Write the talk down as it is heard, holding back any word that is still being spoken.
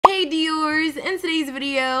Hey Diors, in today's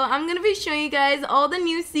video, I'm going to be showing you guys all the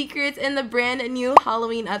new secrets in the brand new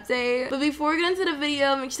Halloween update. But before we get into the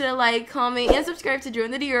video, make sure to like, comment, and subscribe to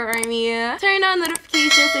join the Dior army. Turn on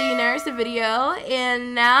notifications so you never miss a video.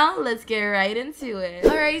 And now, let's get right into it.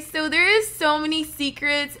 Alright, so there is so many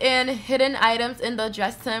secrets and hidden items in the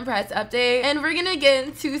Dress to Impress update. And we're going to get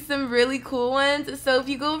into some really cool ones. So if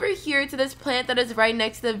you go over here to this plant that is right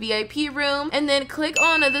next to the VIP room, and then click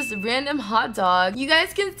on this random hot dog, you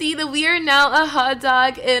guys can see that we are now a hot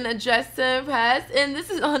dog in a Dress to Impress, and this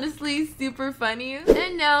is honestly super funny.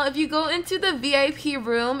 And now if you go into the VIP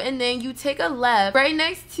room and then you take a left, right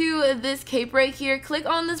next to this cape right here, click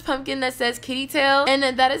on this pumpkin that says kitty tail, and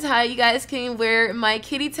that is how you guys can wear my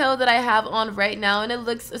kitty tail that I have on right now, and it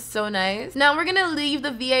looks so nice. Now we're gonna leave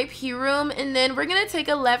the VIP room and then we're gonna take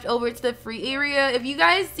a left over to the free area. If you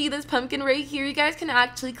guys see this pumpkin right here, you guys can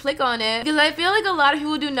actually click on it, because I feel like a lot of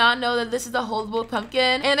people do not know that this is a holdable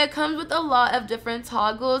pumpkin, and it comes with a lot of different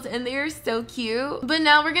toggles and they are so cute. But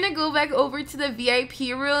now we're gonna go back over to the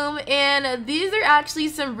VIP room, and these are actually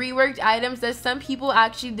some reworked items that some people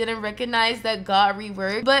actually didn't recognize that got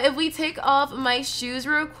reworked. But if we take off my shoes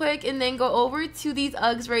real quick and then go over to these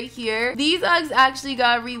Uggs right here, these Uggs actually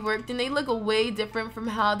got reworked and they look way different from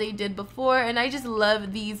how they did before, and I just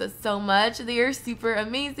love these so much. They are super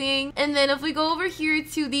amazing. And then if we go over here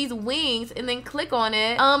to these wings and then click on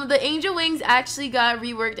it, the angel wings actually got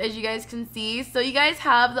reworked, as you guys can see. So you guys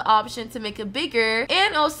have the option to make it bigger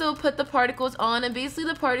and also put the particles on, and basically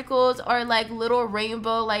the particles are like little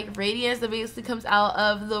rainbow like radiance that basically comes out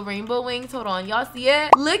of the rainbow wings. Hold on, y'all see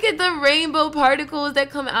it? Look at the rainbow particles that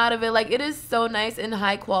come out of it. Like, it is so nice and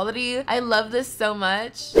high quality. I love this so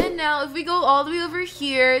much. And now if we go all the way over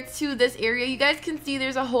here to this area, you guys can see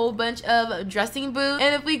there's a whole bunch of dressing boots,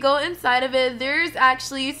 and if we go inside of it, there's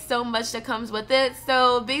actually so much that comes with it.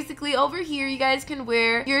 So basically over here you guys can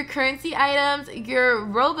wear your currency items, your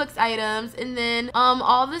Roblox items, and then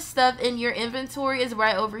all the stuff in your inventory is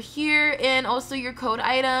right over here, and also your code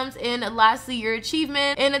items, and lastly your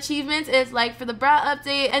achievement. And achievements is like for the bra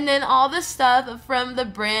update, and then all the stuff from the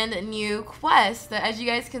brand new quest, as you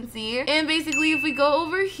guys can see. And basically if we go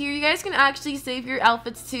over here, you guys can actually save your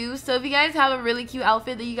outfits too. So if you guys have a really cute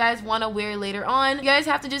outfit that you guys want to wear later on, you guys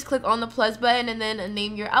have to just click on the plus button and then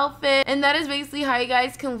name your outfit, and that is basically how you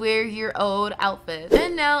guys can wear your old outfit.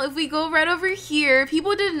 And now if we go right over here,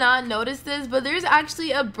 people did not notice this, but there's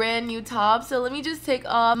actually a brand new top. So let me just take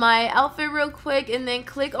off my outfit real quick and then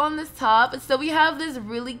click on this top. So we have this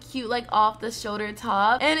really cute like off the shoulder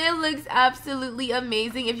top, and it looks absolutely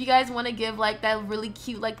amazing if you guys want to give like that really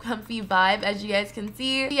cute like comfy vibe, as you guys can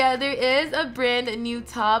see. Yeah, there is a brand new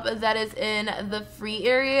top that is in the free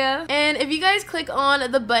area, and if you guys click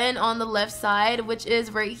on the button on the left side, which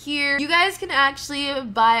is right here, you guys can actually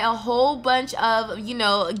buy a whole bunch of, you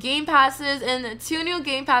know, game passes, and 2 new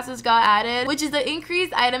game passes got added, which is the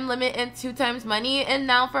increased item limit and 2 times money. And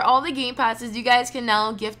now for all the game passes, you guys can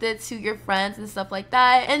now gift it to your friends and stuff like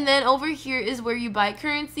that. And then over here is where you buy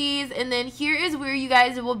currencies, and then here is where you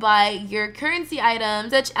guys will buy your currency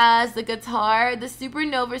items, such as the guitar, the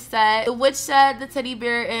supernova set, the witch set, the teddy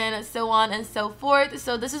bear, and so on and so forth.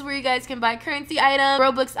 So this is where you guys can buy currency items,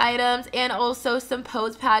 Roblox items, and also some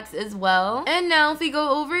pose packs as well. And now if we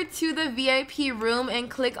go over to the VIP room and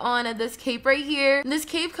click on this cape right here, this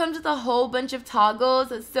cape comes with a whole bunch of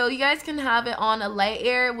toggles. So you guys can have it on a light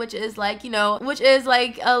air, which is like, you know, which is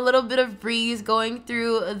like a little bit of breeze going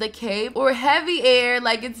through the cape, or heavy air,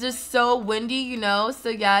 like it's just so windy, you know. So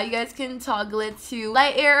yeah, you guys can toggle it to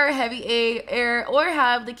light air or heavy air, or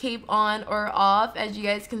have the cape on or off, as you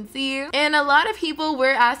guys can see. And a lot of people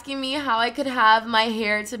were asking me how I could have my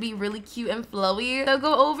hair to be really cute and flowy. So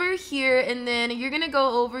go over here and then you're gonna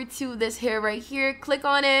go over to this hair right here, click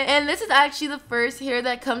on it, and this is actually the first hair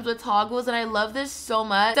that comes with toggles, and I love this so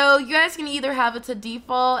much. So you guys can either have it to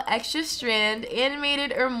default, extra strand,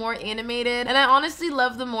 animated, or more animated, and I honestly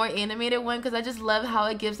love the more animated one because I just love how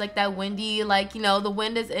it gives like that windy, like, you know, the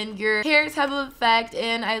wind is in your hair type of effect,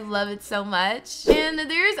 and I love it so much. And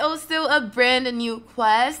there's also a brand new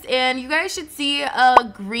quest, and you guys should see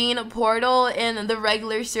a green portal in the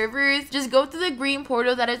regular servers. Just go to the green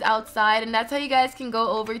portal that is outside, and that's how you guys can go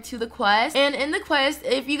over to the quest. And in the quest,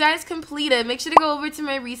 if you guys complete it, make sure to go over to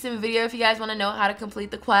my recent video if you guys want to know how to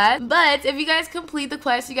complete the quest. But if you guys complete the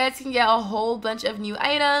quest, you guys can get a whole bunch of new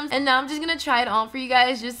items, and now I'm just gonna try it on for you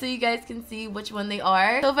guys just so you guys can see which one they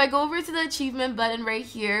are. So if I go over to the achievement button right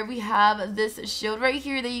here, we have this shield right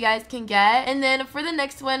here that you guys can get, and then for the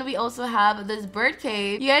next one we also have this bird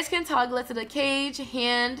cage. You guys can toggle it to the cage,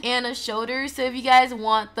 hand, and a shoulder. So if you guys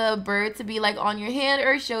want the bird to be like on your hand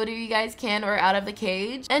or shoulder, you guys can, or out of the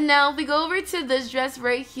cage. And now if we go over to this dress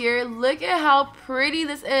right here. Look at how pretty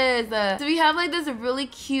this is. So we have like this really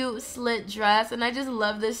cute slit dress, and I just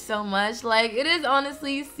love this so much. Like, it is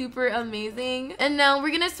honestly super amazing. And now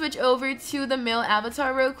we're gonna switch over to the male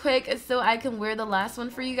avatar real quick so I can wear the last one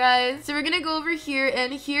for you guys. So we're gonna go over here,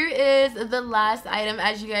 and here is the last item.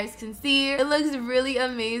 As you guys can see, it looks really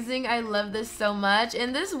amazing. I love this so much,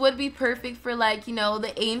 and this would be perfect for, like, you know,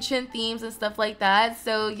 the ancient themes and stuff like that.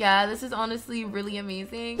 So yeah, this is honestly really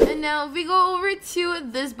amazing. And now if we go over to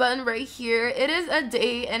this button right here, it is a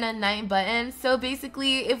day and a night button. So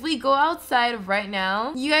basically, if we go outside right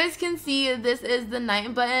now, you guys can see this is the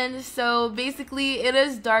night button. So basically, it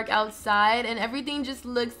is dark outside and everything just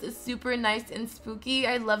looks super nice and spooky.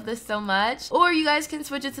 I love this so much. Or you guys can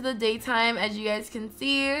switch it to the daytime, as you guys can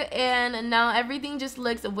see, and now everything just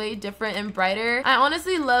looks way different and brighter. I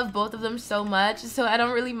honestly love both of them so much, so I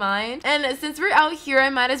don't really mind. And since we're out here, I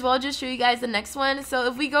might as well just show you guys the next one. So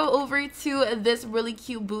if we go over to this really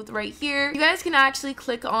cute booth right here, you guys can actually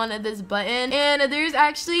click on this button, and there's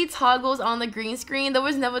actually toggles on the green screen. There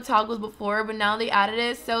was never toggles before, but now they added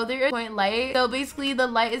it. So there is point light. So basically the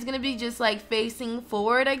light is gonna be just like facing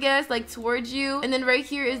forward, I guess, like towards you. And then right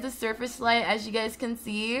here is the surface light, as you guys can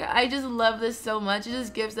see. I just love this so much. It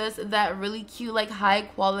just gives us that really cute, like, high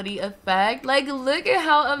quality effect. Like, look at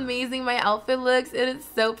how amazing my outfit looks. It is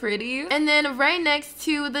so pretty. And then right next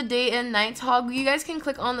to the day and night toggle, you guys can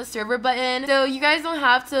click on the server button. So you guys don't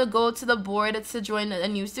have to go to the board to join a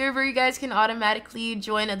new server. You guys can automatically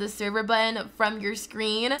join the server button from your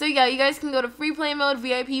screen. So yeah, you guys can go to free play mode,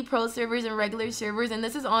 VIP, pro servers, and regular servers, and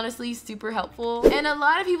this is honestly super helpful. And a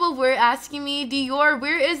lot of people were asking me, Dior,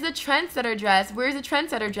 where is the Trendsetter dress? Where's the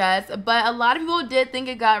Trendsetter dress? But a lot of people did think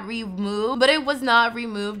it got removed, but it was not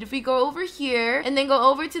removed. If we go over here and then go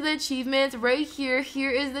over to the achievements right here,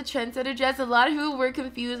 here is the Trendsetter dress. A lot of people were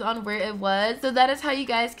confused on where it was, so that is how you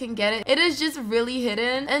guys can get it. It is just really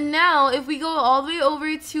hidden. And now if we go all the way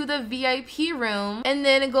over to the VIP room and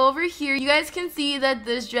then go over here, you guys can see that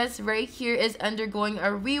this dress right here is undergoing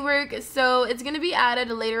a rework. So it's gonna be added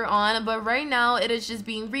later on, but right now it is just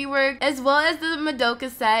being reworked, as well as the Madoka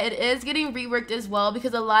set. It is getting reworked as well,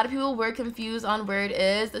 because a lot of people were confused on where it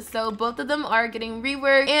is. So both of them are getting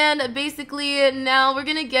reworked. And basically now we're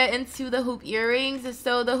gonna get into the hoop earrings.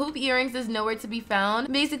 So the hoop earrings is nowhere to be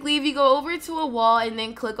found. Basically, if you go over to a wall and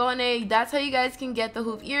then click on it, that's how you guys can get the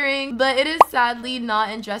hoop earring. But it is sadly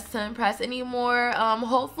not in Dress to Impress anymore.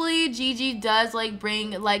 Hopefully Gigi does like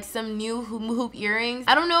bring like some new hoop earrings.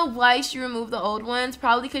 I don't know why she removed the old ones,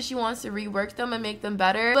 probably because she wants to rework them and make them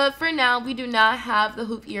better. But for now, we do not have the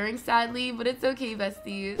hoop earrings, sadly, but it's okay,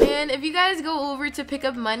 besties. And if you guys go over to pick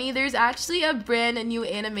up money, there's actually a brand new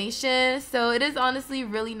animation. So it is honestly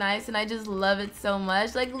really nice, and I just love it so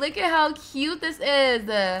much. Like, look at how cute this is.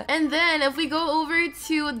 And then if we go over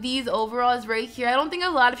to these overalls right here, I don't think a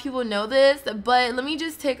lot of people know this, but let me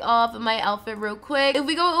just take off my outfit real quick. If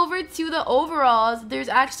we go over to the overalls, there's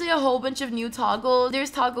actually a whole bunch of new toggles. There's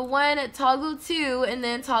toggle 1, toggle 2, and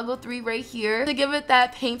then toggle 3 right here to give it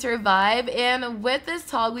that painter vibe. And with this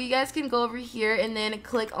toggle, you guys can go over here and then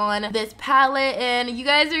click on this palette, and you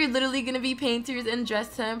guys are literally gonna be painters in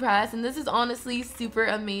Dress to Impress, and this is honestly super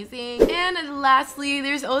amazing. And lastly,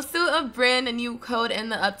 there's also a brand new code in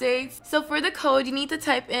the updates. So for the code, you need to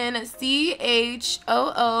type in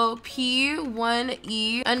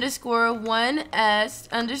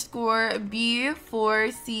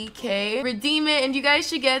CHOOP1E_1S_B4CK. Redeem it, and you guys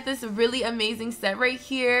should get this really amazing set right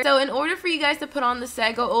here. So in order for you guys to put on the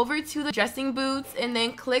set, go over to the dressing boots and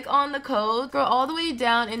then click on the code, scroll all the way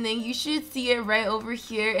down, and then you should see it right over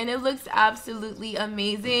here, and it looks absolutely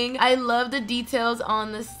amazing. I love the details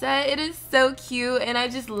on the set. It is so cute, and I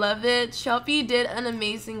just love it. Shopee did an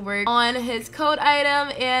amazing work on his code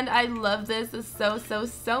item, and I love this so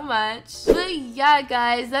much. But yeah,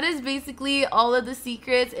 guys, that is basically all of the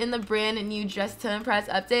secrets in the brand new Dress to Impress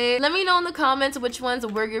update. Let me know in the comments which ones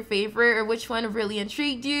were your favorite or which one really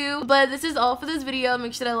intrigued you. But this is all for this video.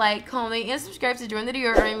 Make sure to like, comment, and subscribe to join the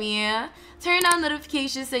Dior army. Turn on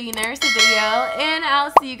notifications so you never miss a video, and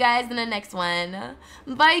I'll see you guys in the next one.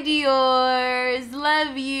 Bye, Diors.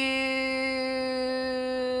 Love you.